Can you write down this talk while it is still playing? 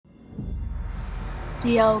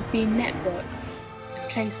dlb-network, a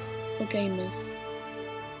place for gamers.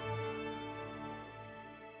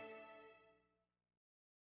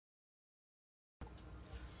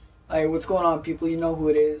 Hey, what's going on, people? You know who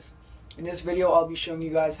it is. In this video, I'll be showing you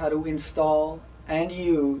guys how to install and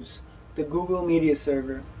use the Google Media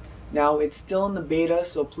Server. Now, it's still in the beta,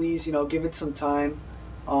 so please, give it some time.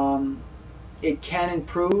 It can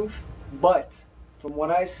improve, but from what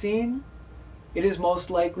I've seen, it is most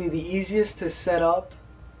likely the easiest to set up,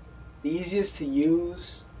 the easiest to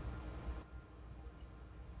use,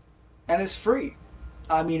 and it's free.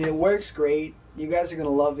 I mean, it works great. You guys are gonna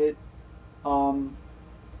love it.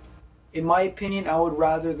 In my opinion, I would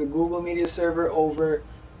rather the Google Media Server over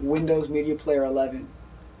Windows Media Player 11.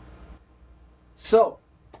 So,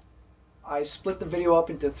 I split the video up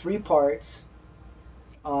into three parts.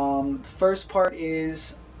 First part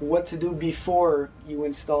is what to do before you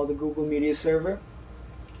install the Google Media Server.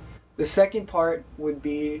 The second part would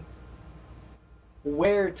be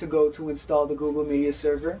where to go to install the Google Media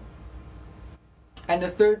Server. And the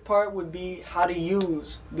third part would be how to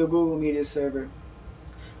use the Google Media Server.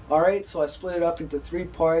 Alright, so I split it up into three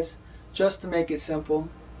parts just to make it simple.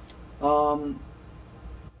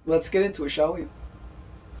 Let's get into it, shall we?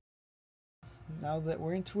 Now that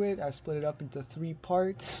we're into it, I split it up into three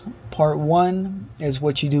parts. Part one is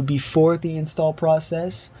what you do before the install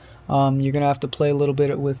process. You're going to have to play a little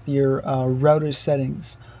bit with your router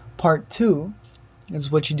settings. Part two is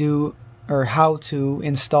what you do, or how to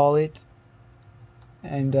install it.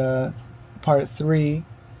 And part three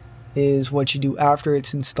is what you do after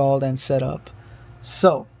it's installed and set up.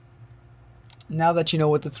 So, now that you know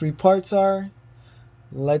what the three parts are,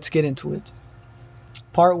 let's get into it.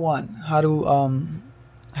 Part one, how to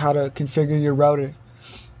configure your router.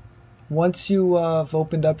 Once you have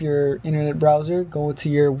opened up your internet browser, go to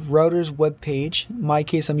your router's web page. In my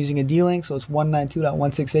case, I'm using a D-Link, so it's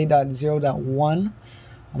 192.168.0.1.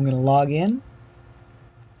 I'm going to log in.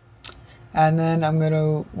 And then I'm going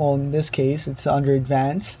to, well, in this case, it's under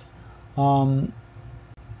Advanced. And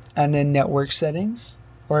then Network Settings,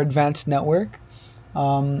 or Advanced Network.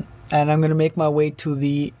 And I'm going to make my way to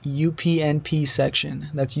the UPnP section.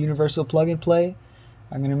 That's Universal Plug and Play.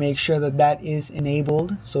 I'm going to make sure that that is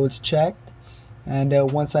enabled, so it's checked. And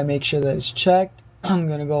once I make sure that it's checked, I'm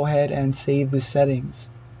going to go ahead and save the settings.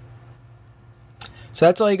 So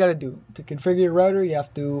that's all you got to do. To configure your router, you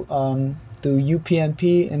have to do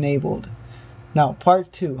UPnP enabled. Now,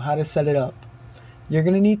 part two, how to set it up. You're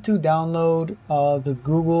going to need to download the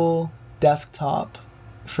Google Desktop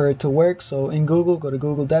for it to work. So in Google, go to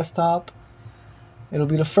Google Desktop. It'll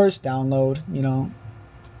be the first download.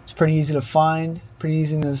 It's pretty easy to find, pretty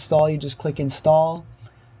easy to install. You just click install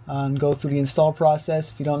and go through the install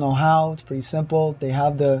process. If you don't know how, it's pretty simple. They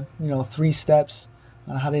have the 3 steps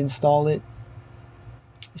on how to install it.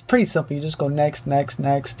 It's pretty simple. You just go next, next,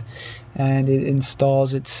 next, and it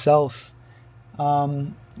installs itself.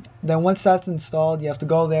 Then once that's installed, you have to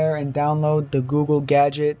go there and download the Google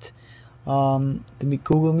Gadget, the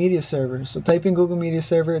Google Media Server. So type in Google Media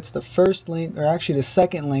Server. It's the first link, or actually the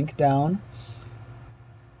second link down.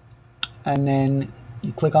 And then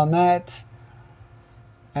you click on that,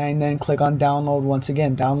 and then click on download once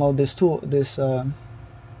again. Download this tool, this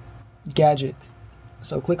gadget.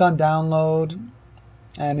 So click on download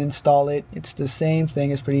and install it. It's the same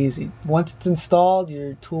thing. It's pretty easy. Once it's installed,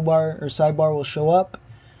 your toolbar or sidebar will show up.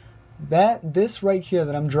 This right here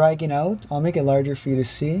that I'm dragging out, I'll make it larger for you to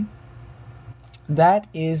see. That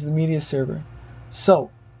is the media server.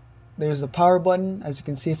 So there's the power button. As you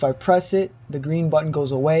can see, if I press it, the green button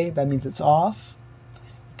goes away. That means it's off.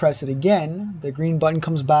 Press it again, the green button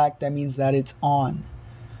comes back. That means that it's on.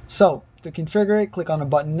 So to configure it, click on the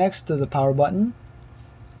button next to the power button,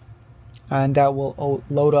 and that will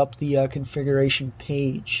load up the configuration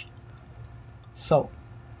page. So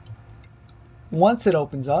once it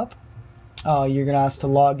opens up, you're gonna ask to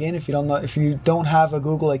log in. If you don't have a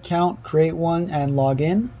Google account, create one and log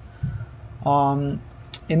in.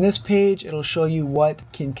 In this page, it'll show you what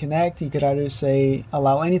can connect. You could either say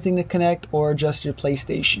allow anything to connect or just your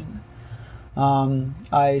PlayStation.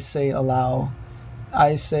 I say allow.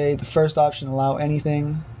 I say the first option, allow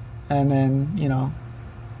anything, and then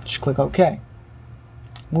just click OK.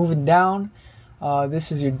 Moving down,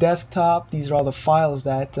 this is your desktop. These are all the files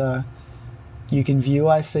that you can view.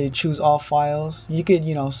 I say choose all files. You could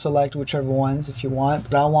select whichever ones if you want,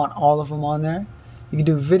 but I want all of them on there. You can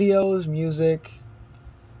do videos, music,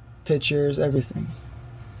 pictures, everything.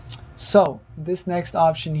 So this next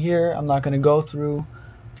option here, I'm not going to go through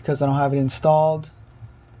because I don't have it installed.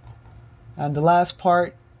 And the last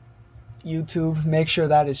part, YouTube, make sure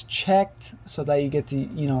that is checked so that you get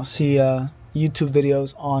to see YouTube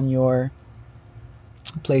videos on your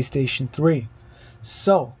PlayStation 3.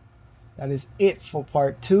 So that is it for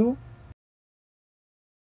part 2.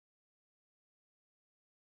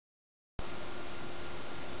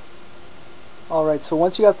 Alright, so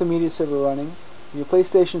once you have the media server running, your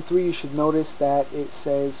PlayStation 3, you should notice that it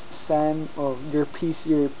says your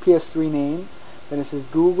PS3 name, then it says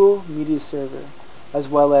Google Media Server, as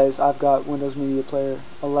well as I've got Windows Media Player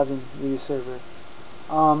 11 Media Server.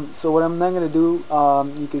 So what I'm then going to do,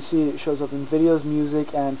 you can see it shows up in videos,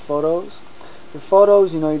 music, and photos. For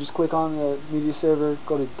photos, you just click on the media server,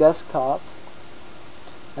 go to desktop,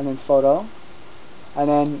 and then photo. And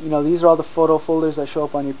then, these are all the photo folders that show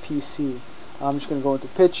up on your PC. I'm just going to go into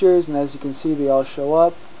pictures, and as you can see, they all show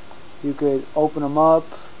up. You could open them up,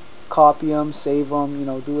 copy them, save them,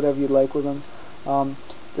 do whatever you'd like with them.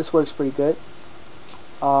 This works pretty good.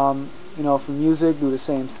 For music, do the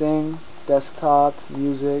same thing. Desktop,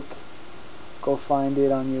 music, go find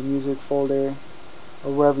it on your music folder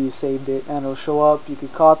or wherever you saved it, and it'll show up. You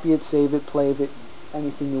could copy it, save it, play it,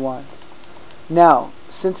 anything you want. Now,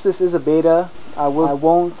 since this is a beta, I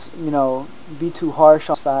won't, be too harsh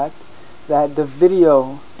on the fact that the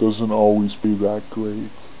video doesn't always be that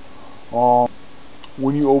great.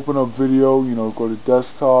 When you open up video, go to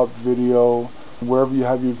desktop, video, wherever you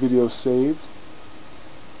have your video saved,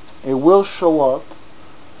 it will show up,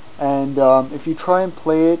 and if you try and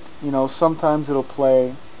play it, sometimes it'll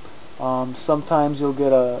play, sometimes you'll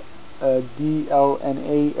get a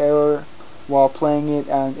DLNA error while playing it,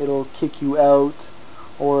 and it'll kick you out,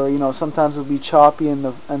 or sometimes it'll be choppy and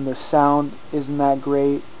the sound isn't that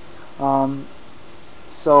great.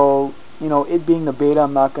 So it being the beta,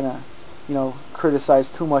 I'm not gonna criticize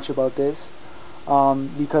too much about this,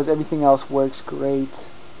 because everything else works great.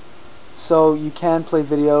 So you can play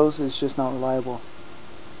videos, it's just not reliable.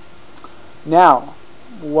 Now,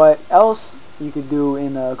 what else you could do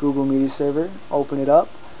in a Google Media Server? Open it up.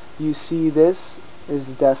 You see this is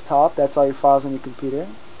desktop. That's all your files on your computer.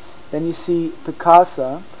 Then you see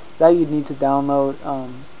Picasa. That you'd need to download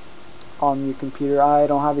on your computer. I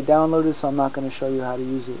don't have it downloaded, so I'm not going to show you how to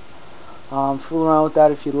use it. Fool around with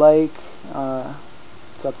that if you like.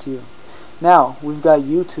 It's up to you. Now, we've got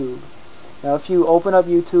YouTube. Now, if you open up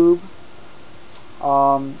YouTube,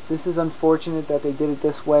 this is unfortunate that they did it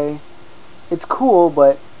this way. It's cool,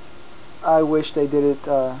 but I wish they did it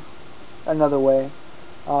another way.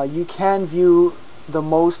 You can view the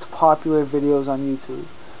most popular videos on YouTube.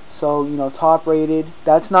 So, top rated.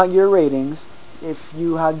 That's not your ratings. If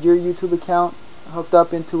you have your YouTube account hooked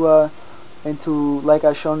up into like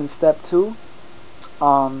I shown in step 2,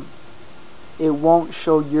 it won't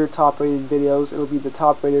show your top rated videos. It'll be the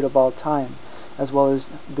top rated of all time, as well as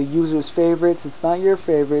the user's favorites. It's not your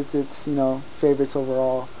favorites, it's favorites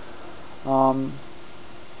overall.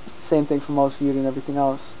 Same thing for most viewed and everything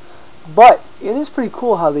else. But it is pretty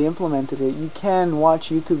cool how they implemented it. You can watch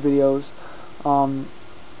YouTube videos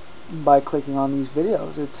by clicking on these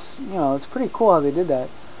videos. It's pretty cool how they did that.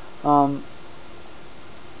 I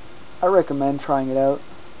recommend trying it out.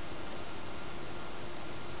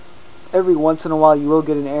 Every once in a while you will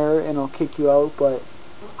get an error and it'll kick you out, but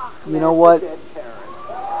you know what?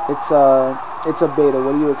 It's a beta.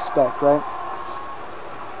 What do you expect, right?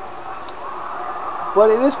 But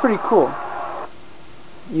it is pretty cool.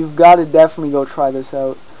 You've got to definitely go try this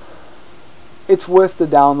out. It's worth the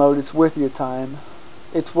download. It's worth your time.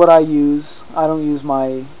 It's what I use. I don't use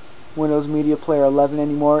my Windows Media Player 11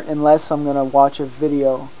 anymore unless I'm going to watch a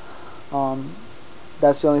video.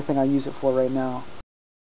 That's the only thing I use it for right now.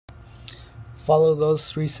 Follow those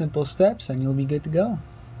 3 simple steps and you'll be good to go.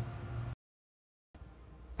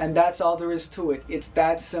 And that's all there is to it. It's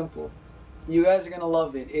that simple. You guys are going to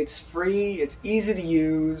love it. It's free. It's easy to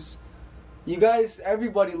use. You guys,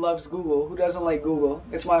 everybody loves Google. Who doesn't like Google?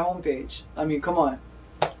 It's my homepage. I mean, come on.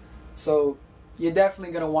 So you're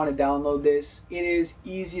definitely going to want to download this. It is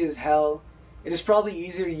easy as hell. It is probably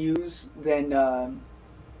easier to use than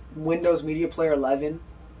Windows Media Player 11.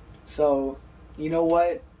 So you know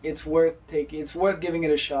what? It's worth giving it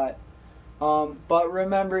a shot. But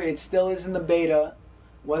remember, it still is in the beta.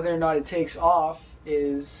 Whether or not it takes off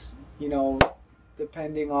is,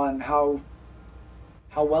 depending on how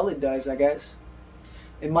well it does, I guess.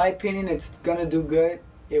 In my opinion, it's gonna do good.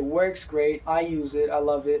 It works great. I use it. I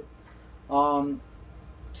love it.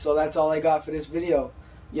 So that's all I got for this video.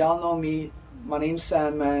 Y'all know me. My name's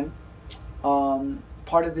Sandman.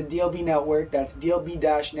 Part of the DLB network. That's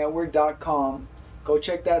dlb-network.com. Go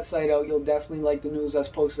check that site out. You'll definitely like the news that's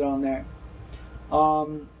posted on there.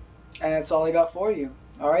 And that's all I got for you.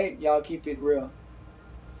 Alright? Y'all keep it real.